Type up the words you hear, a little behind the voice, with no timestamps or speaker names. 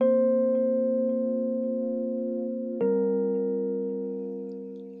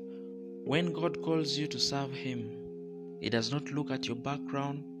When God calls you to serve Him, He does not look at your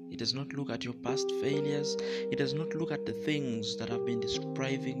background. He does not look at your past failures. He does not look at the things that have been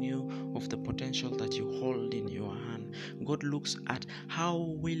depriving you of the potential that you hold in your hand. God looks at how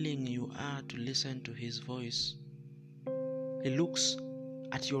willing you are to listen to His voice. He looks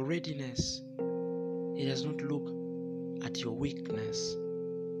at your readiness. He does not look at your weakness.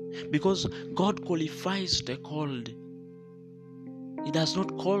 Because God qualifies the called. He does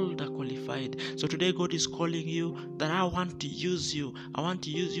not call the qualified. So today God is calling you that I want to use you. I want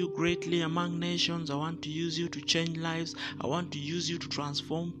to use you greatly among nations. I want to use you to change lives. I want to use you to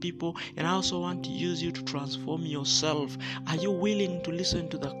transform people. And I also want to use you to transform yourself. Are you willing to listen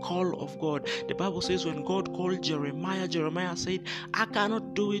to the call of God? The Bible says when God called Jeremiah, Jeremiah said, I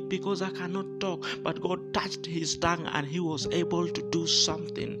cannot do it because I cannot talk. But God touched his tongue and he was able to do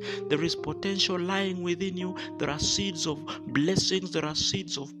something. There is potential lying within you. There are seeds of blessings. There are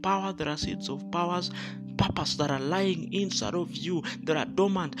seeds of power. There are seeds of purpose that are lying inside of you. They are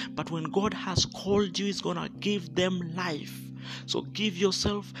dormant. But when God has called you, He's going to give them life. So give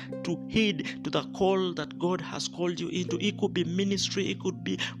yourself to heed to the call that God has called you into. It could be ministry. It could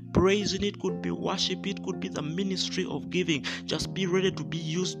be praising. It could be worship. It could be the ministry of giving. Just be ready to be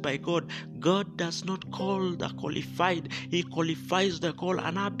used by God. God does not call the qualified. He qualifies the call.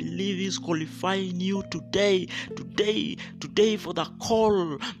 And I believe He's qualifying you today for the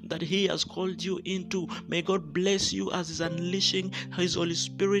call that He has called you into. May God bless you as He's unleashing His Holy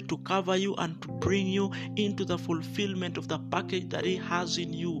Spirit to cover you and to bring you into the fulfillment of the package that He has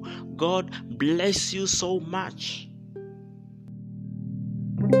in you. God bless you so much.